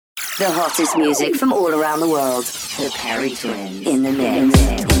The hottest music from all around the world. The Perry Twins in the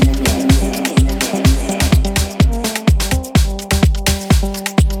mix.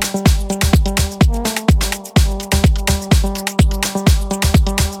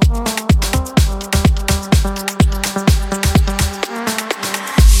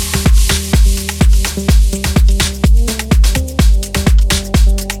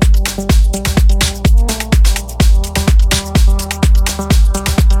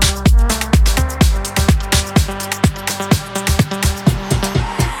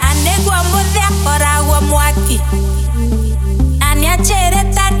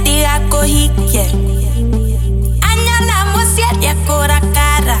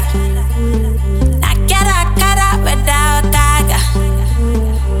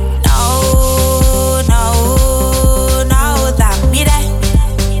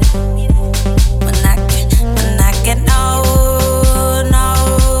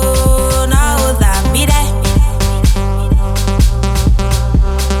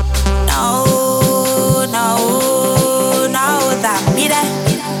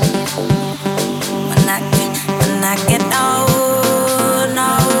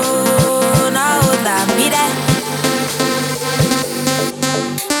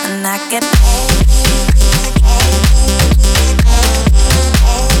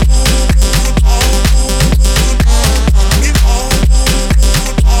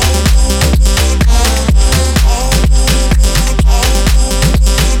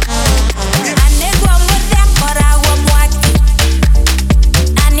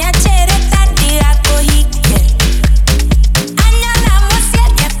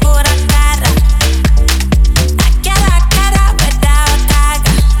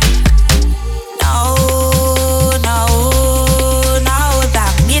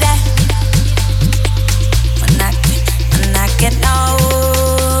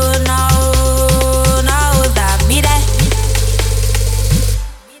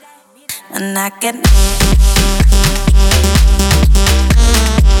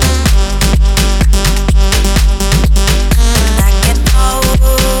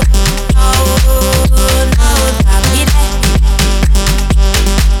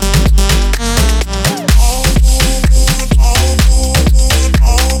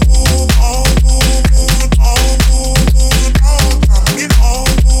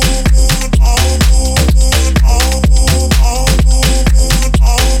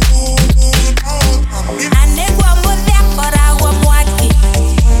 I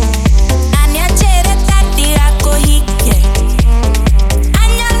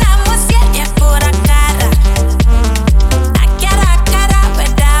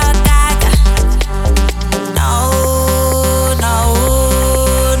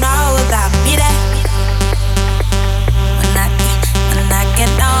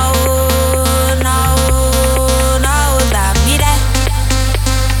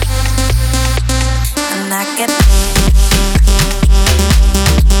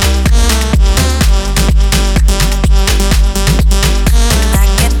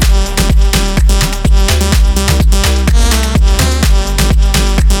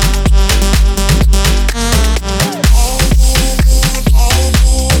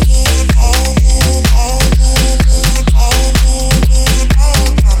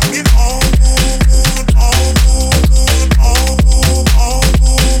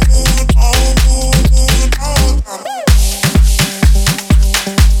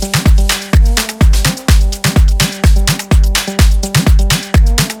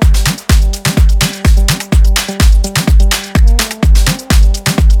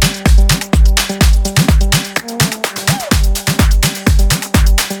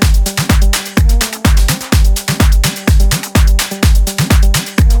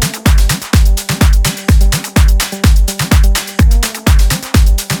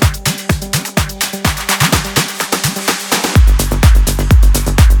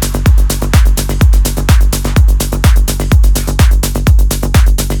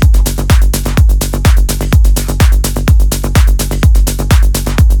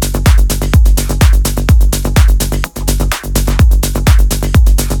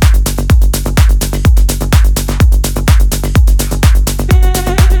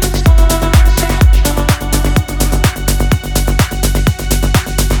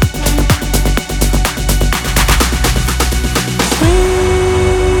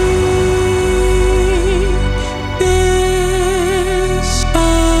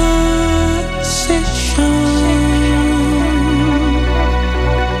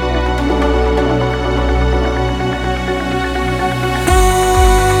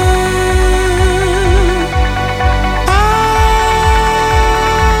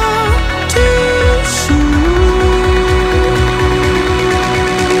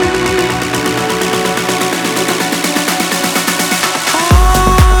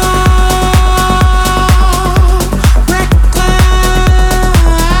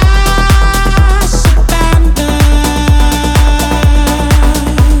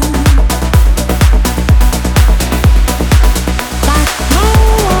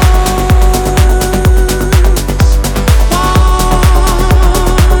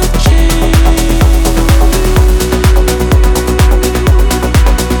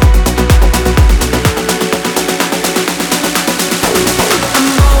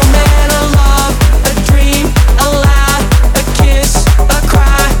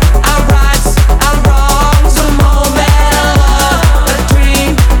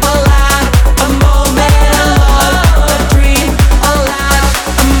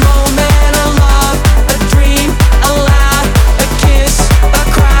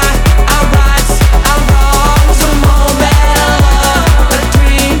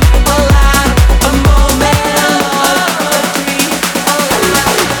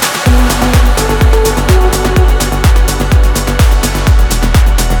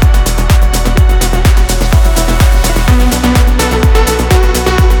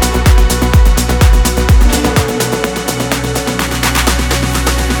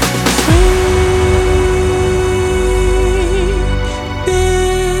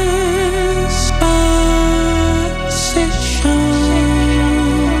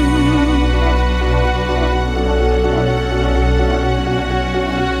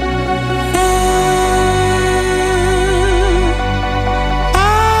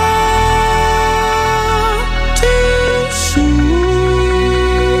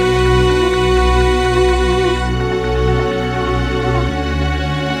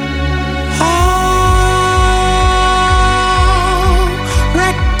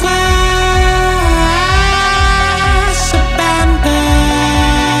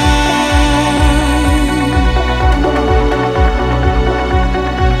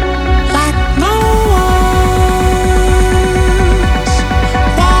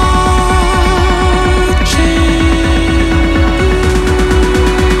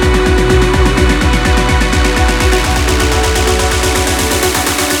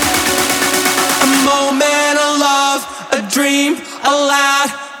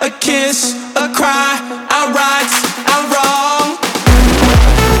a kiss, a cry, our rights, our wrong.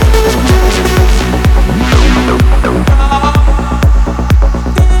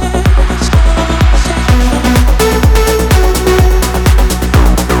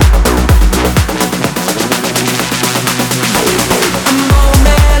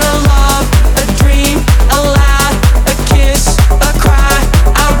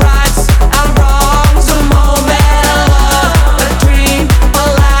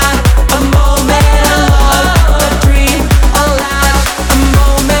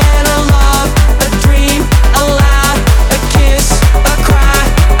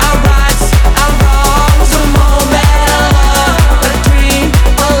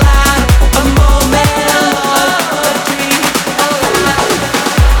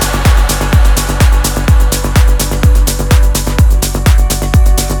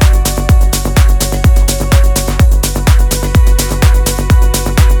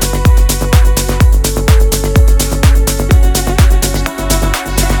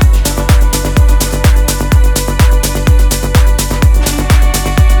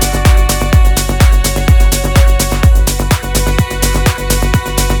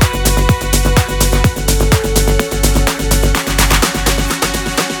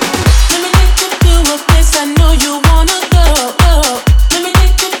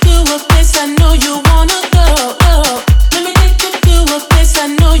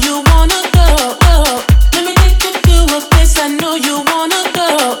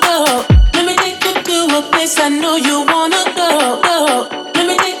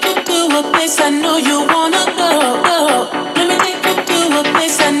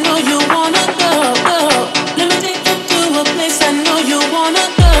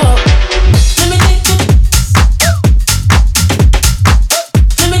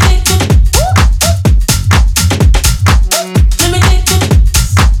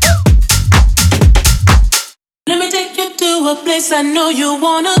 I know you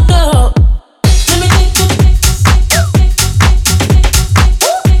wanna go.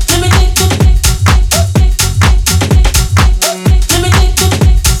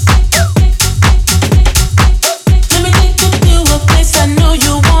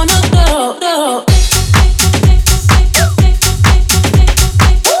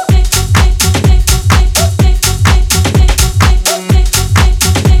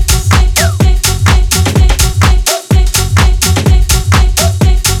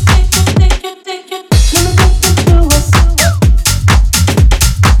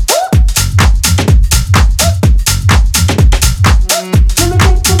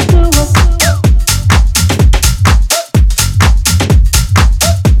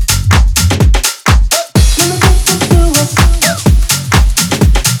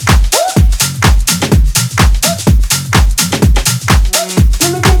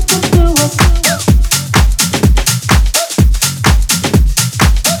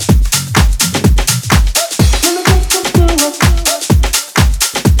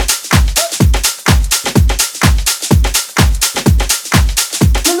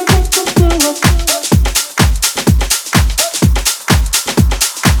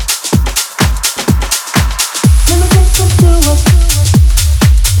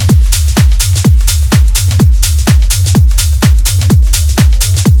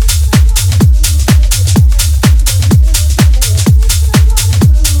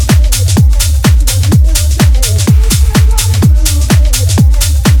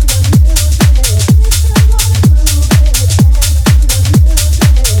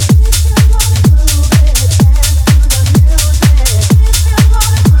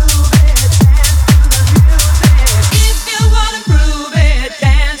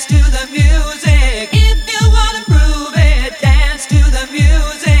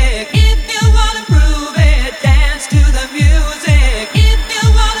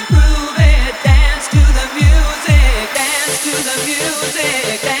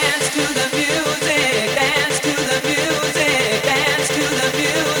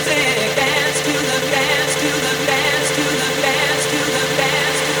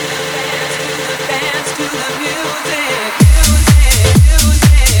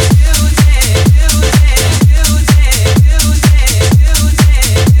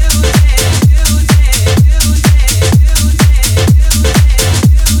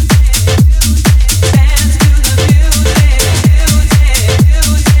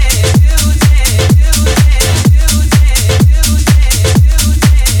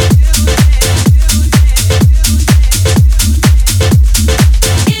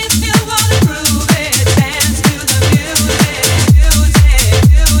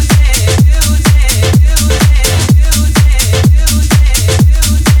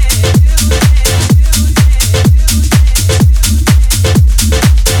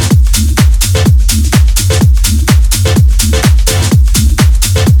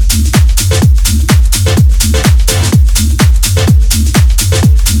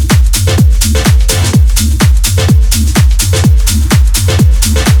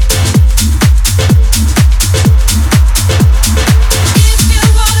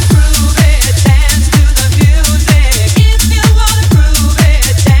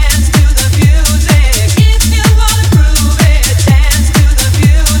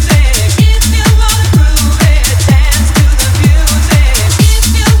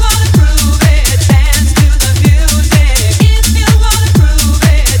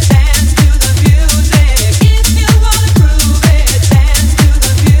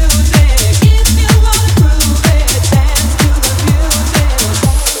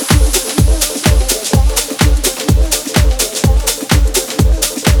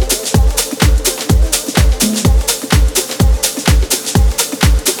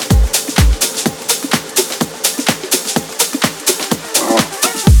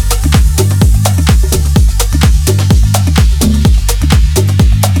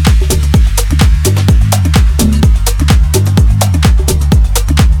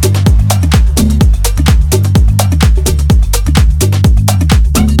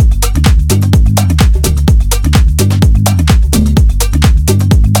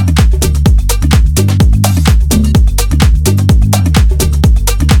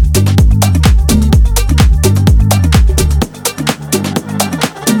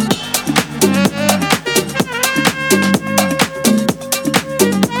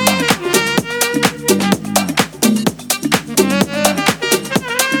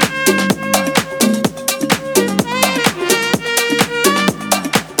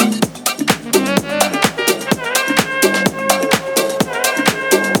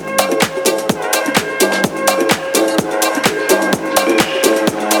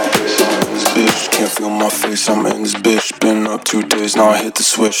 face, I'm in this bitch. Been up 2 days, now I hit the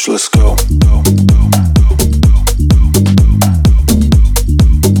switch, let's go.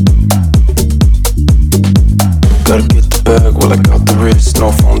 Gotta get the bag, well I got the wrist.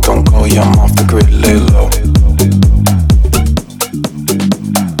 No phone, don't call, yeah I'm off the grid, lay low.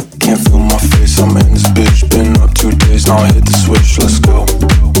 Can't feel my face, I'm in this bitch. Been up 2 days, now I hit the switch, let's go.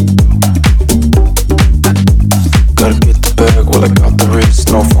 Gotta get the bag, well I got the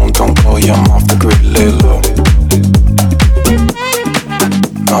wrist. No phone, don't call, yeah I'm off the grid, lay low.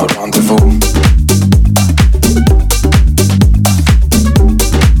 No rendezvous.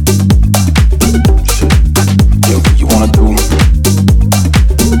 Shit, yeah, what you wanna do?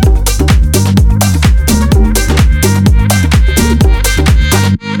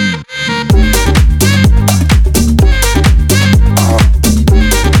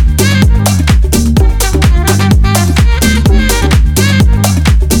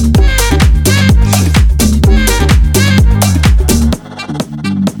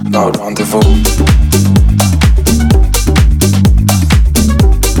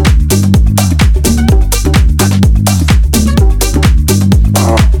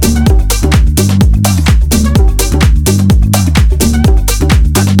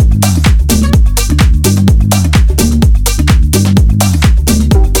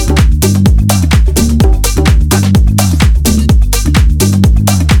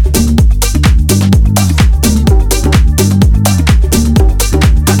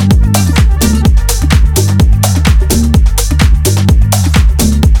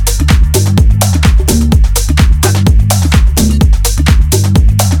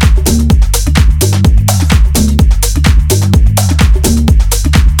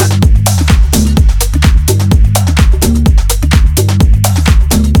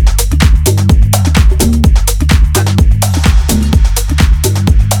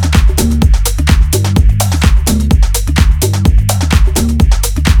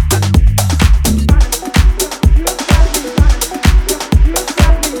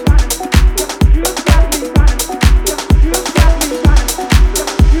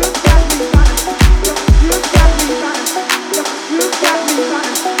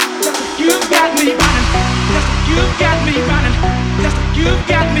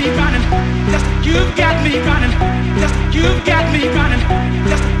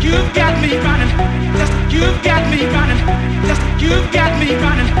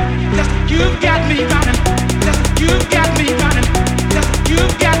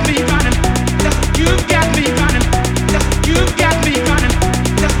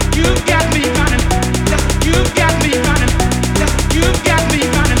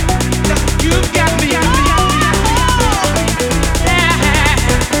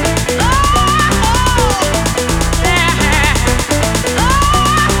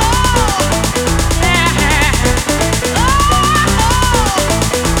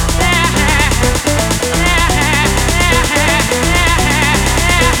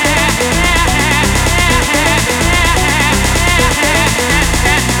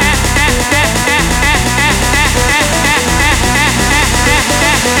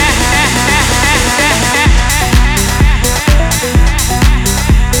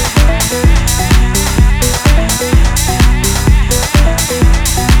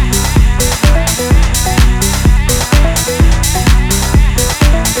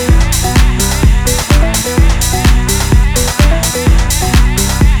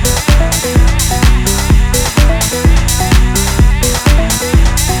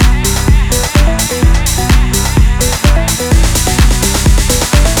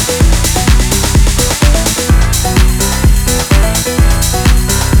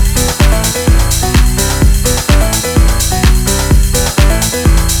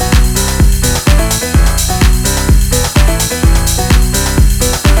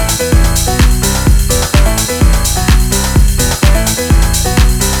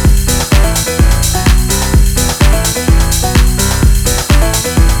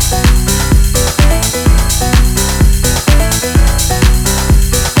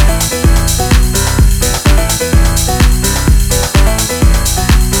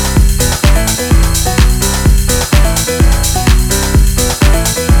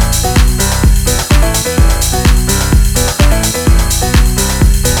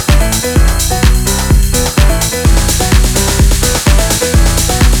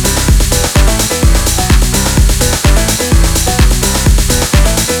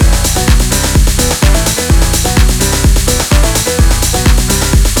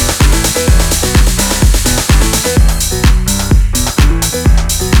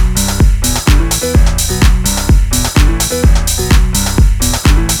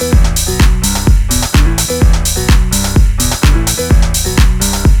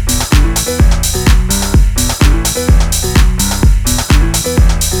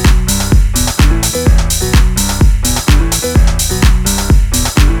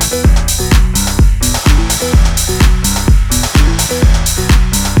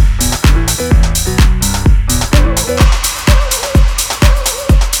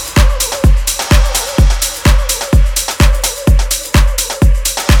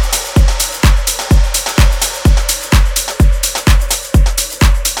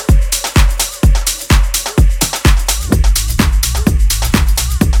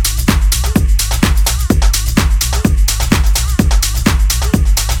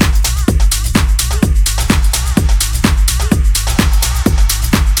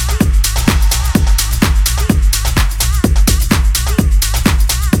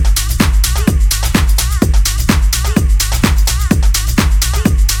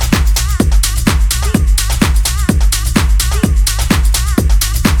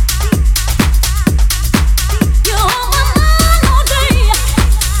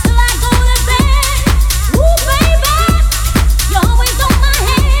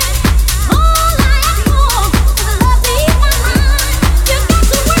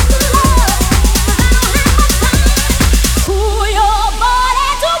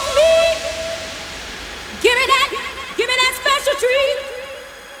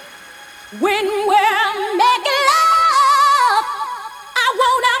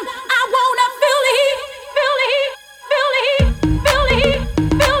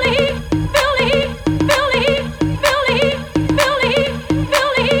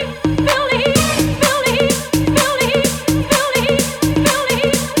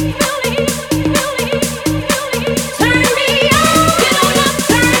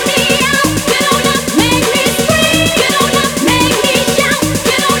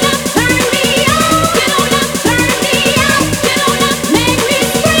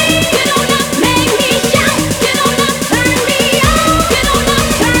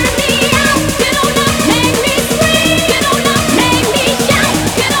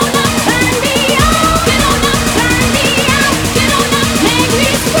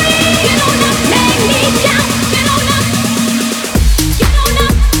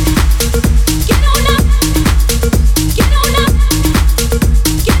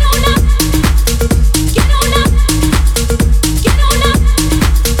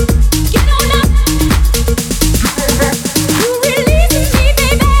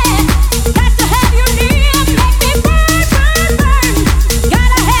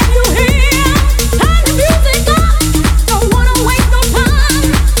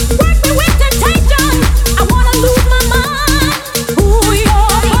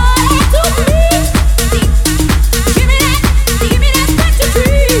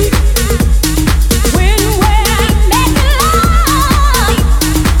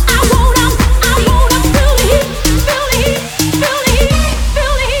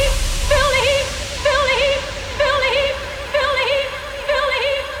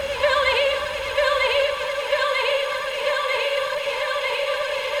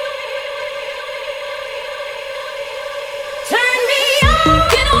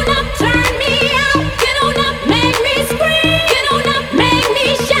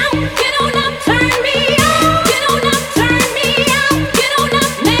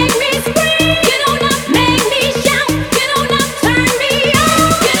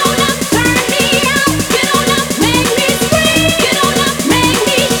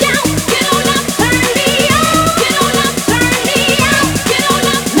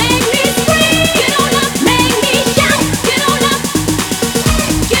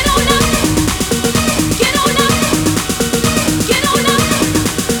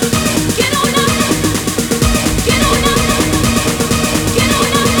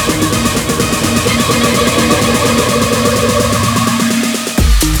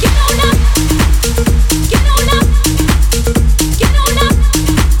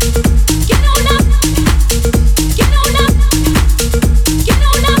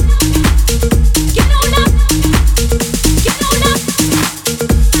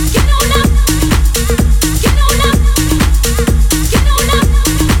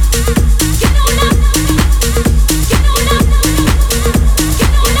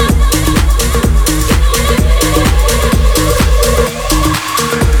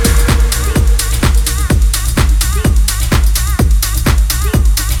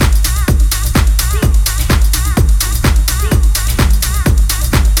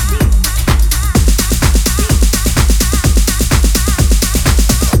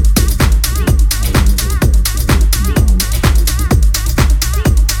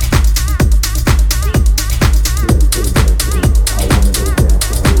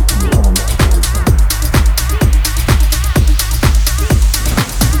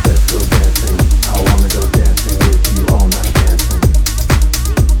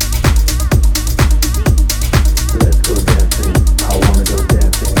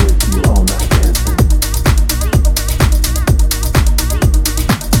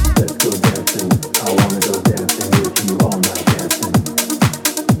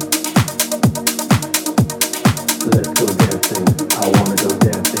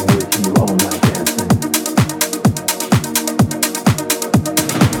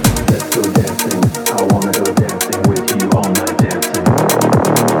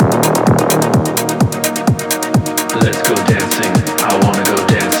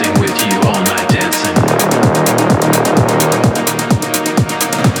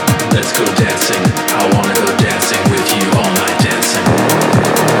 dancing.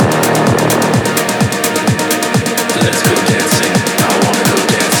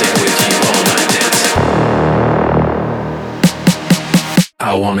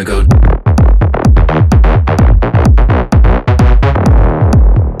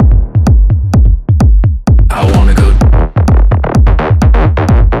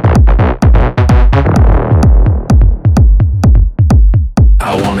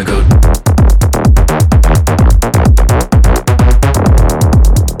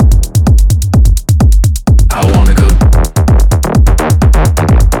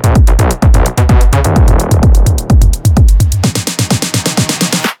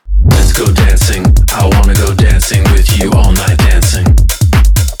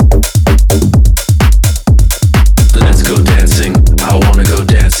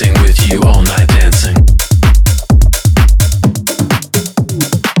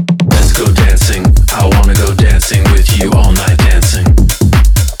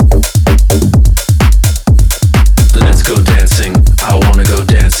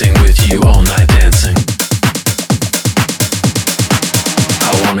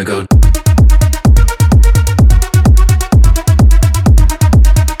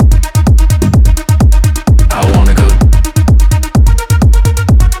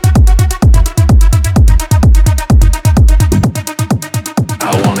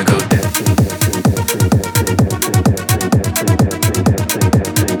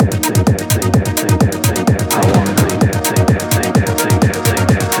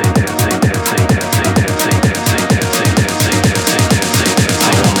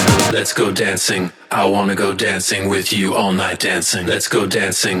 I wanna go dancing with you all night dancing. Let's go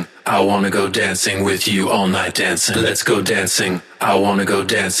dancing. I wanna go dancing with you all night dancing. Let's go dancing. I wanna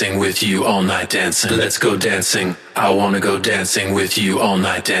go dancing with you all night dancing. Let's go dancing. I wanna go dancing with you all night dancing. Let's go dancing. I wanna go dancing with you all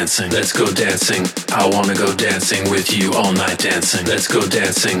night dancing. Let's go dancing.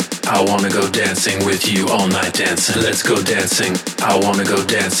 I wanna go dancing with you all night dancing. Let's go dancing. I wanna go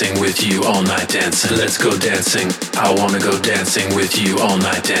dancing with you all night dancing. Let's go dancing. I wanna go dancing with you all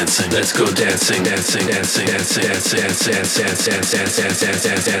night dancing. Let's go dancing, dancing, dancing, dancing, dancing, dancing, dancing,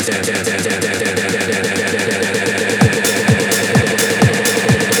 dancing, dancing, dancing,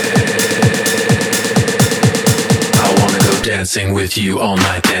 dancing with you all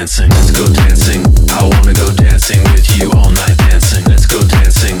night dancing. Let's go dancing. I wanna go dancing with you all night dancing. Let's go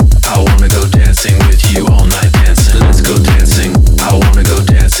dancing. I wanna go dancing with you all night dancing. Let's go dancing. I wanna go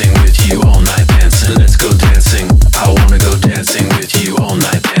dancing with you all night dancing. Let's go dancing. I wanna go dancing with you all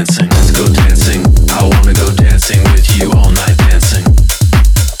night dancing. Let's go dancing. I wanna go dancing with you all night dancing.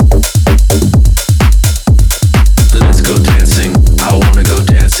 Let's go dancing. I wanna go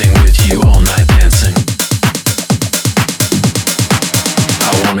dancing with you all night dancing. I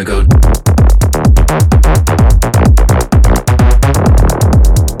wanna go.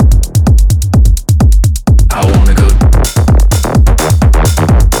 I wanna go.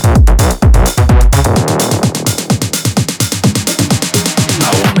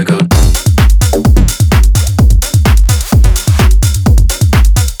 I wanna go.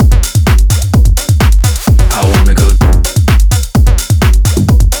 I wanna go.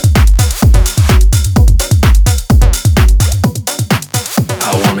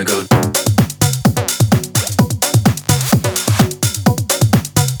 I wanna go.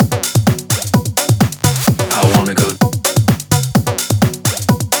 I wanna go.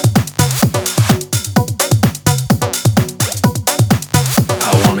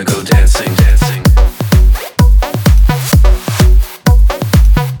 I wanna go dancing, dancing.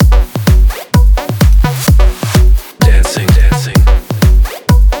 Dancing, dancing.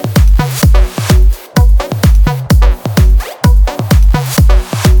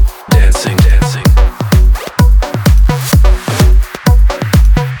 Dancing, dancing.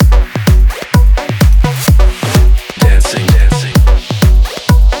 Dancing, dancing.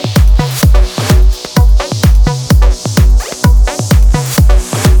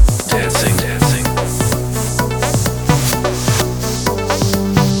 Dancing, dancing.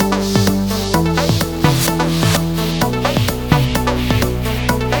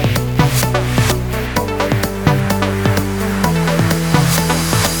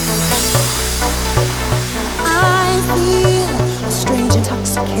 I feel a strange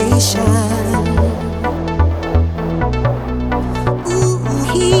intoxication. Ooh,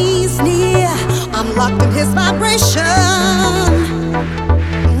 he's near. I'm locked in his vibration.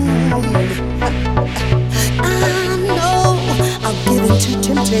 I know I'll give in to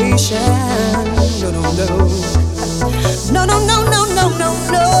temptation. No, no, no. No, no, no, no, no, no,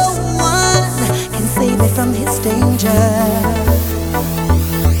 no one can save me from his danger.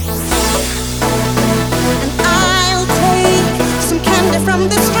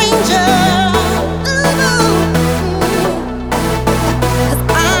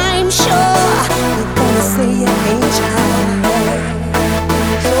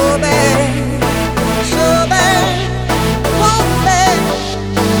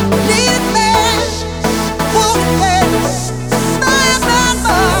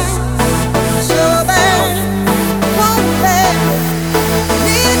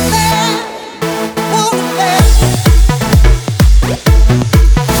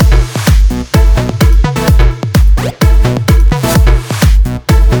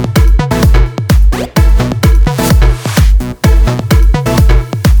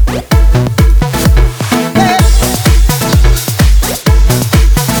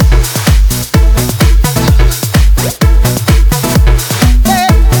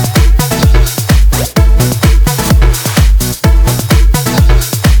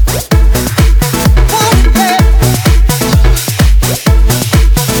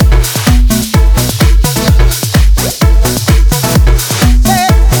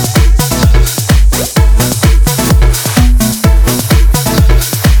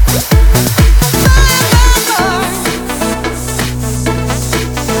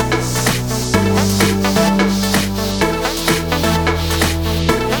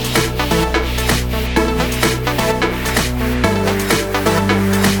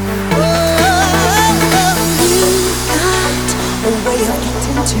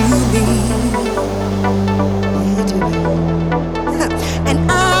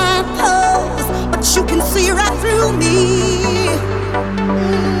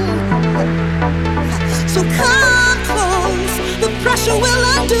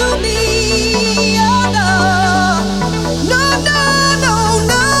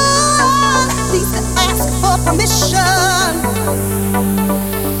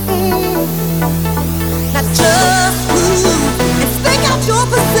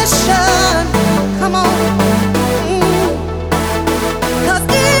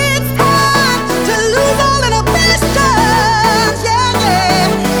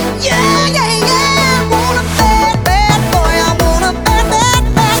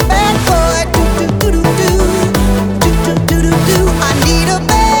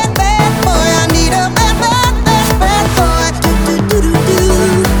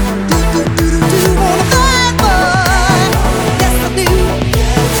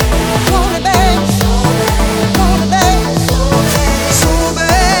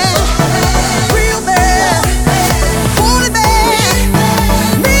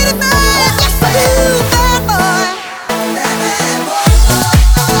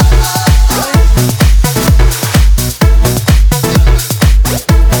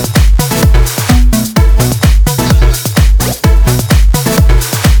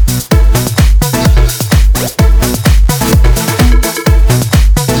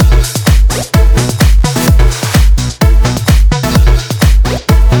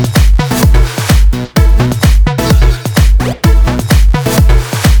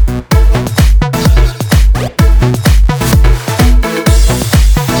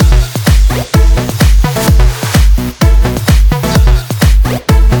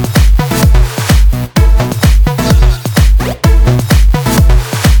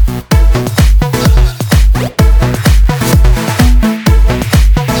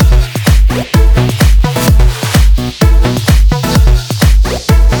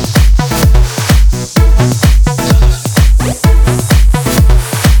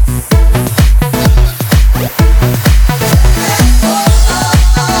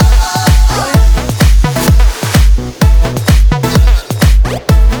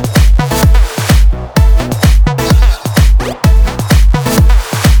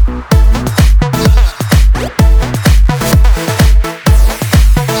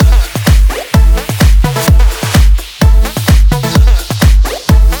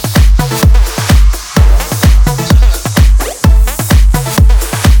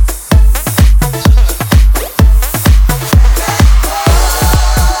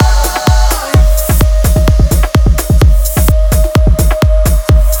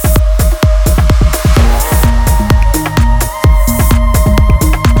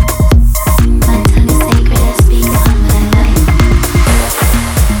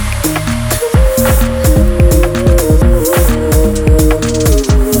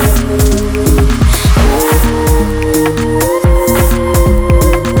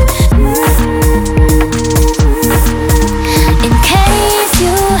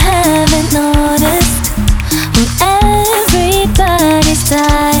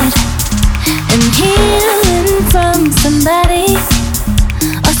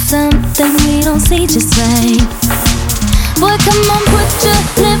 that we don't see just right. Boy, come on, put your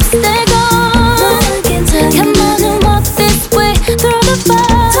lipstick on. Come on and walk this way through the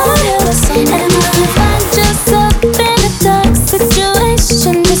fire. And if you find yourself in a dark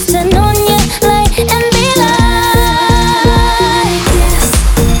situation, just turn on your light and be like, yes.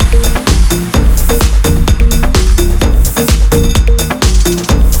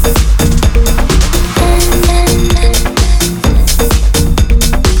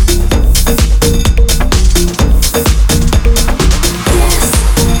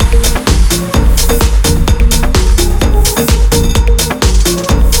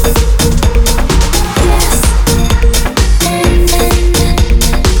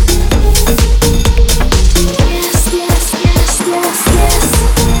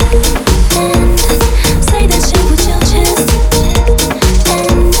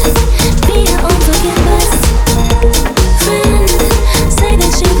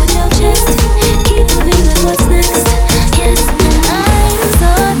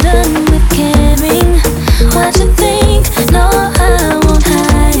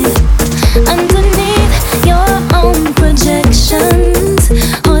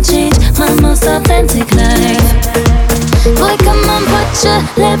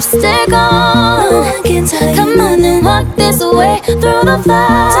 Lipstick on. Come on and walk this way through the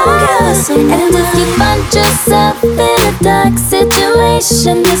fire. And if you find yourself in a dark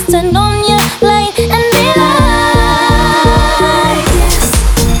situation, just turn on your light and be like, yes.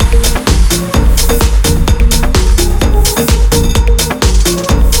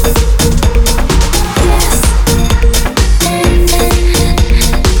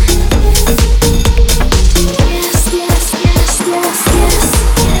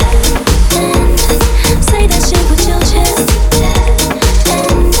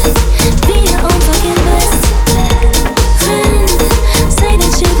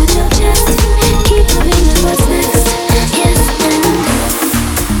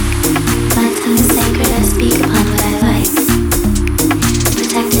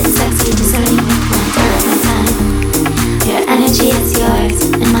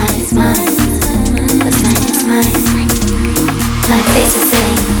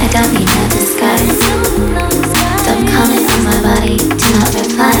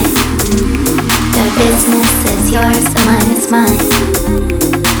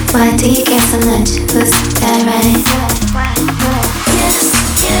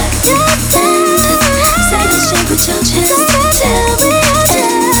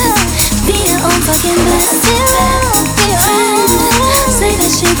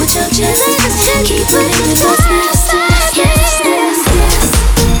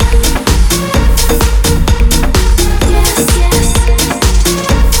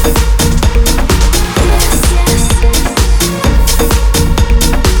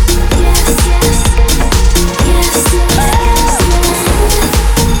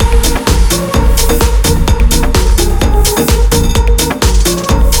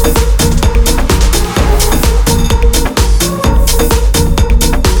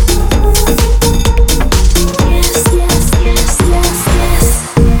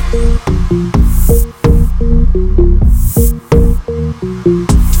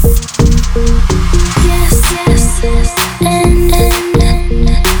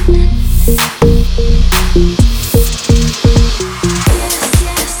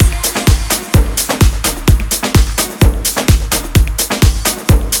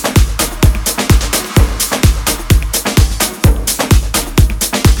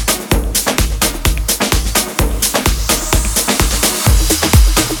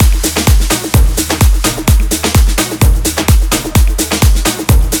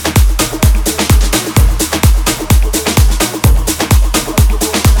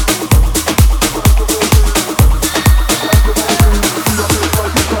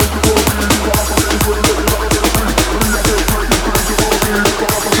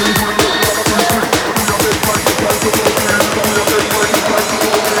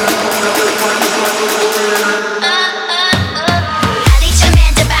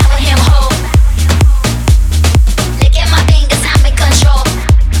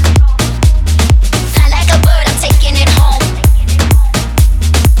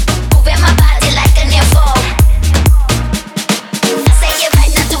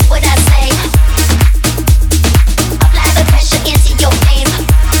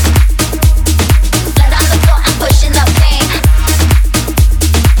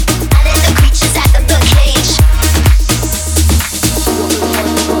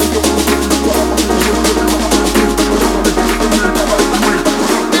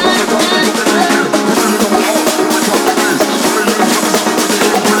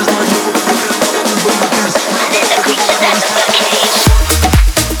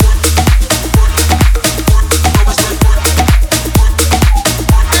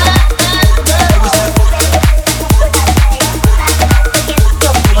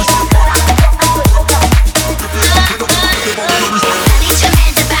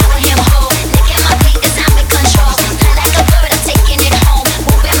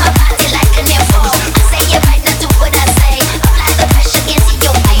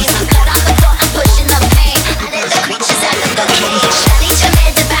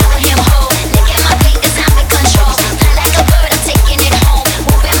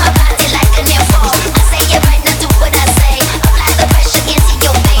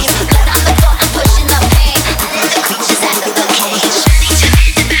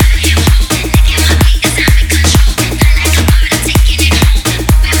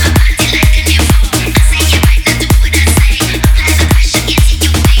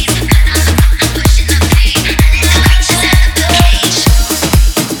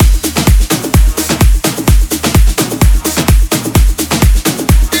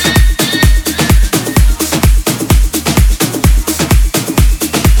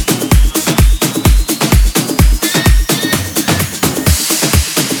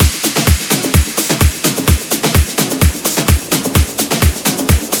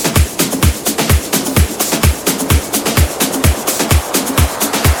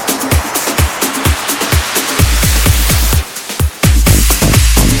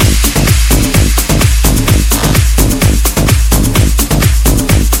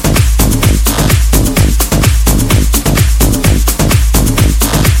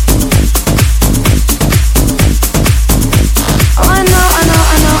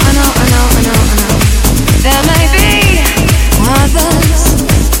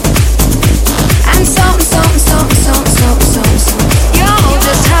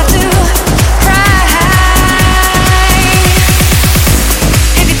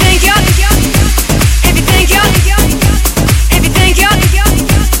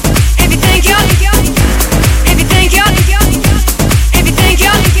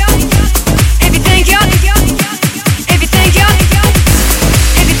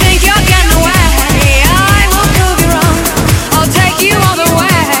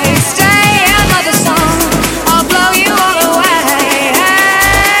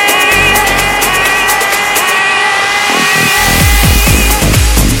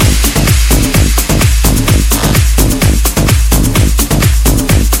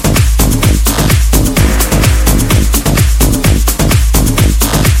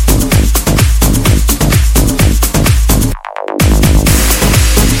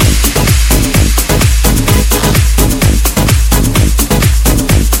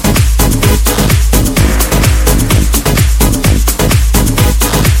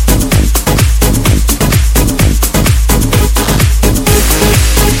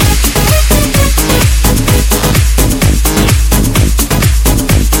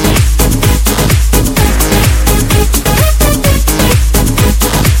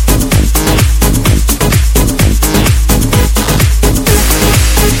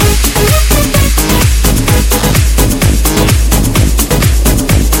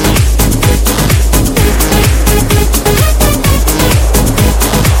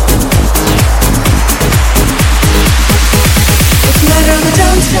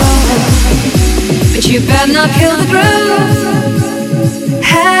 you better not kill the groove.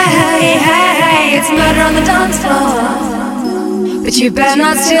 Hey, hey, hey, it's murder on the dance floor. But you better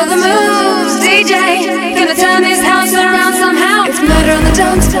not steal the moves, DJ. Gonna turn this house around somehow. It's murder on the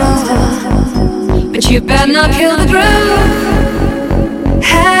dance floor. But you better not kill the groove.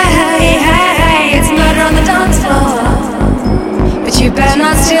 Hey, hey, hey, it's murder on the dance floor. But you better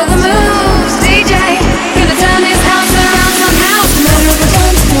not steal the moves, DJ. Gonna turn this house around somehow. It's murder on the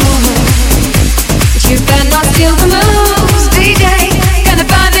dance floor. But you better not steal the moves, DJ. Gonna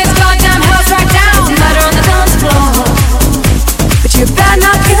burn this goddamn house right down. It's murder on the dance floor. But you better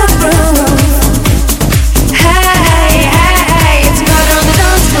not kill the groove. Hey, hey, hey, it's murder on the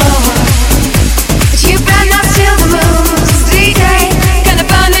dance floor. But you better not steal the moves, DJ. Gonna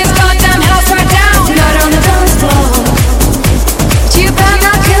burn this goddamn house right down. It's murder on the dance floor. But you better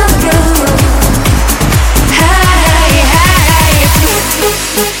not kill the groove. Hey, hey, hey.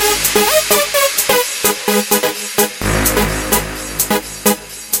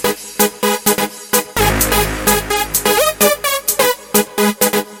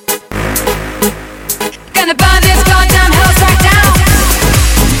 Gonna burn this goddamn house right down.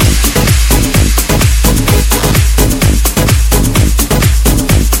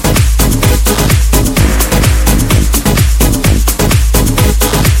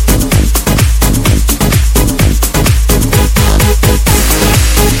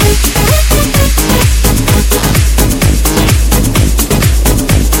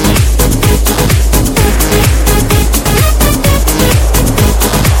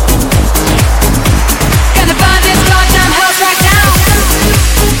 Gonna burn this goddamn house right down.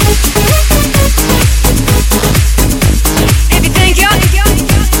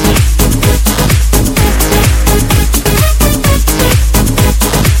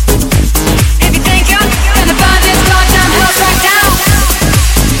 If you think you're gonna burn this goddamn house right down.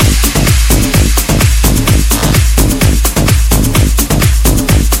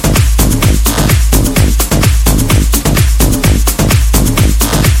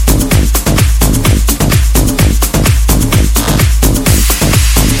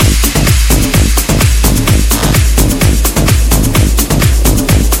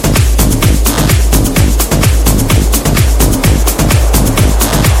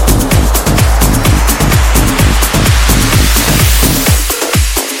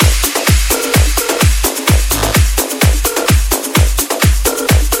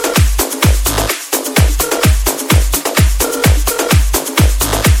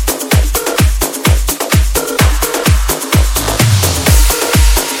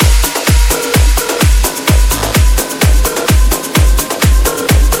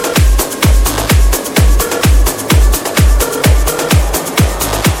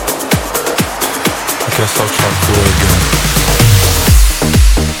 Guess I'll try to do it again.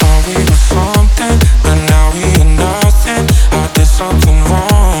 Thought we were something, but now we are nothing. I did something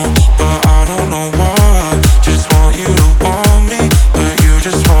wrong, but I don't know what. Just want you to want me, but you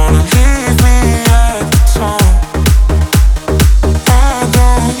just wanna leave me at the top. Why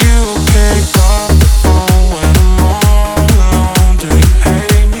don't you pick up the phone when I'm all alone? Do you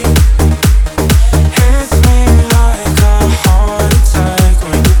hate me? Hits me like a heart attack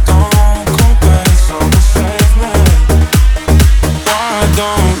when you don't come back. Someone save me. Why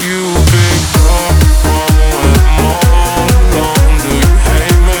don't you pick up the phone when I'm all alone? Do you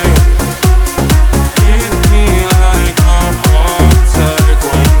hate me? Hit me like a heart attack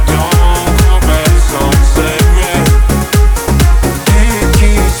when you don't come back. Someone save me. It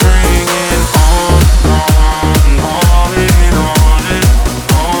keeps ringing on and on and on and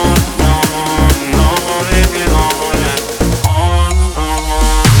on and on and on and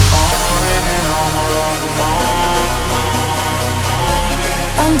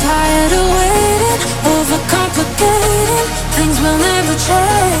I'm tired of waiting, overcomplicating. Things will never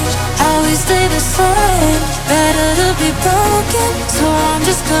change, always stay the same. Better to be broken, so I'm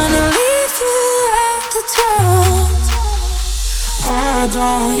just gonna leave you at the top. Why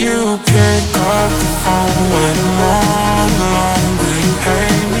don't you pick up the phone when I'm all alone? Do you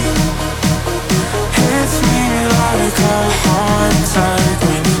hate me? Hits me like a heart attack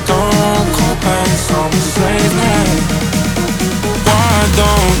when you don't call back. Someone save me. Why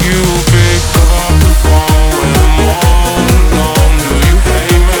don't you pick up the phone when I'm all alone? Do you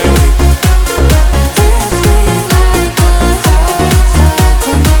hate me? Hits me like a heart attack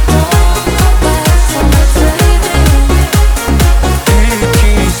when you don't come back. Someone save me. It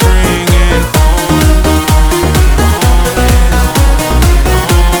keeps ringing on and on and on.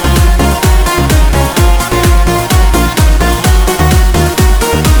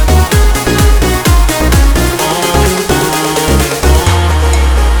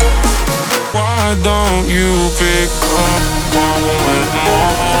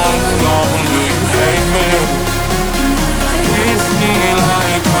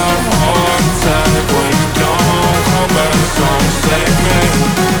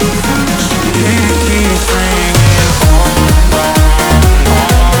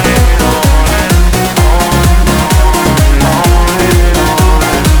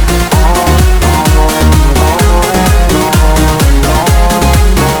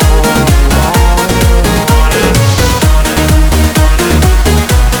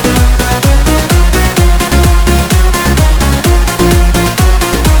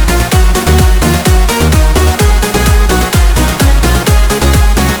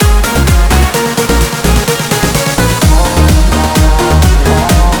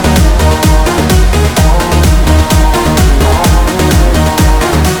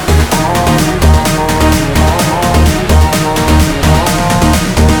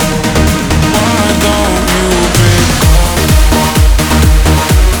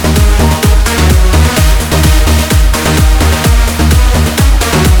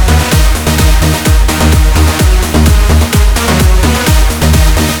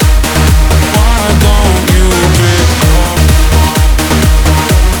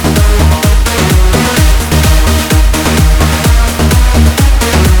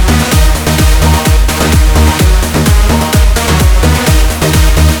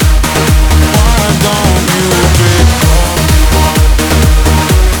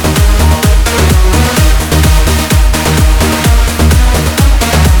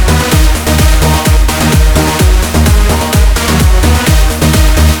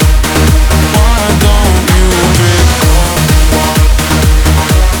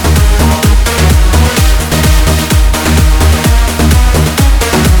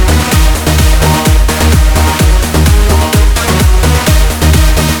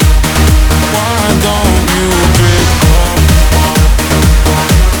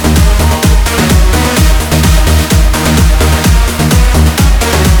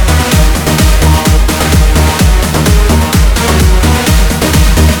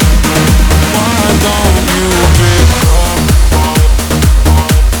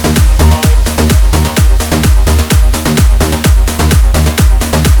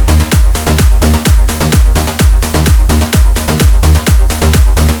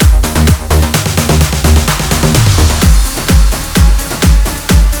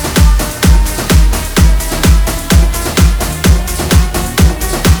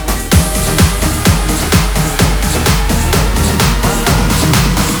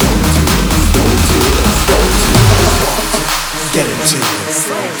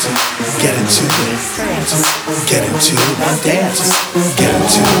 into it. Get into my dance. Get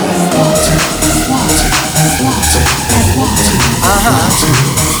into it. Want it. Want it. Want it. Want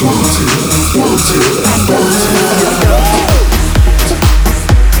it. Want it. Want it. Want it.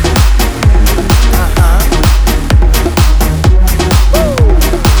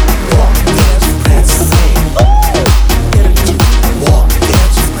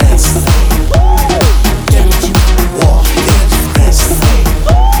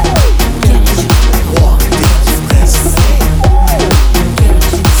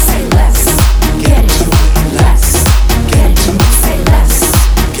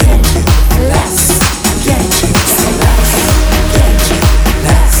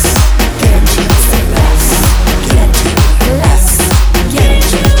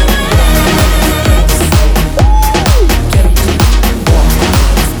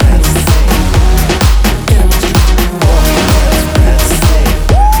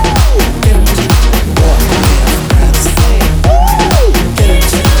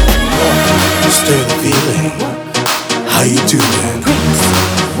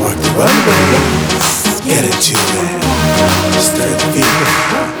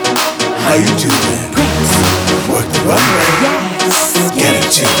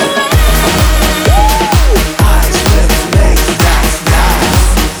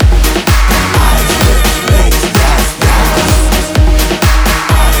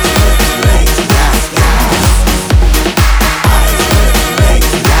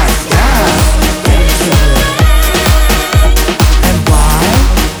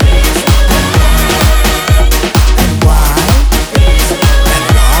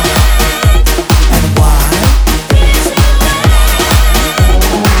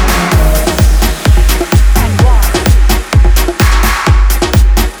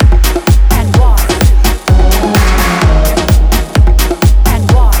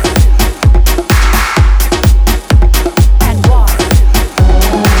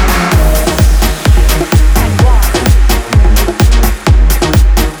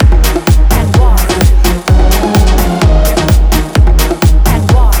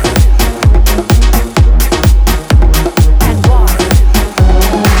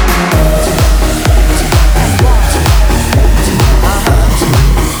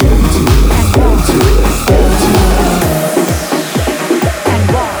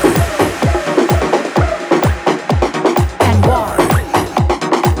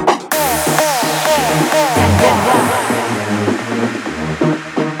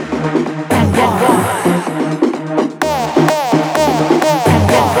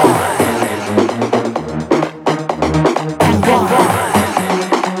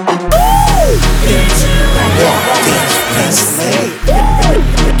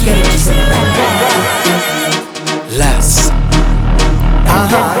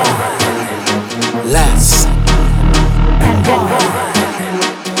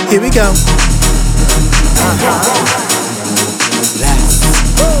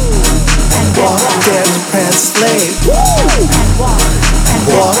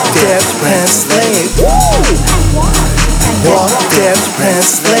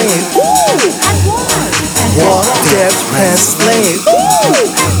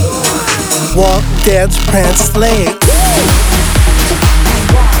 Dance, prance, slave.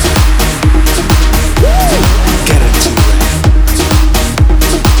 Get into it.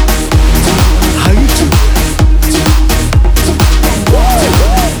 How you do it?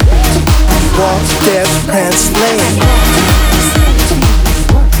 Walk, dance, prance, slave.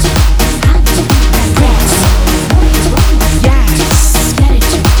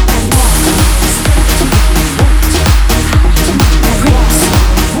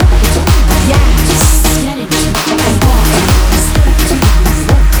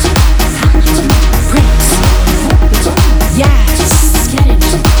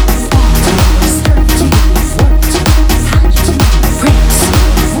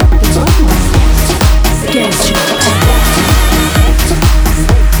 Get you.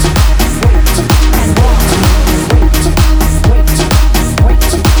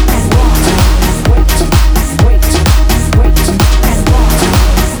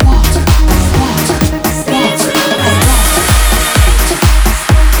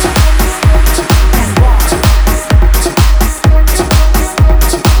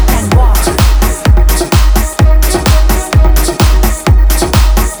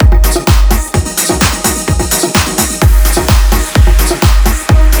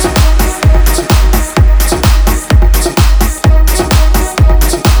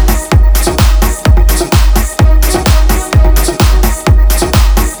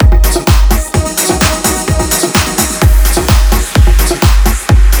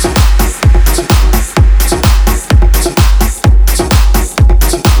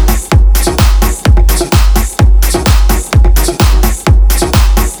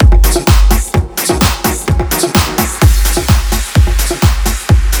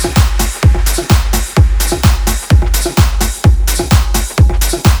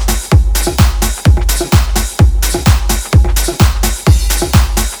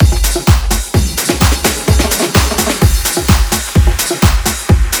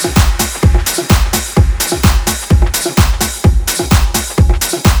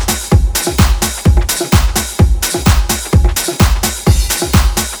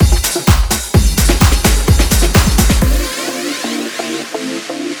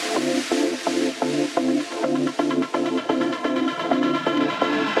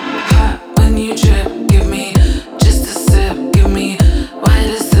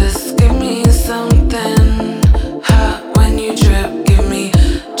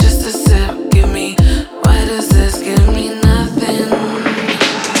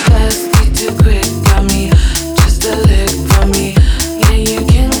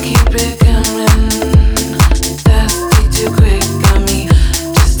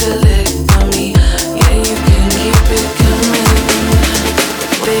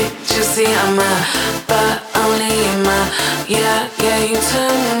 I'm a, but only in my, yeah.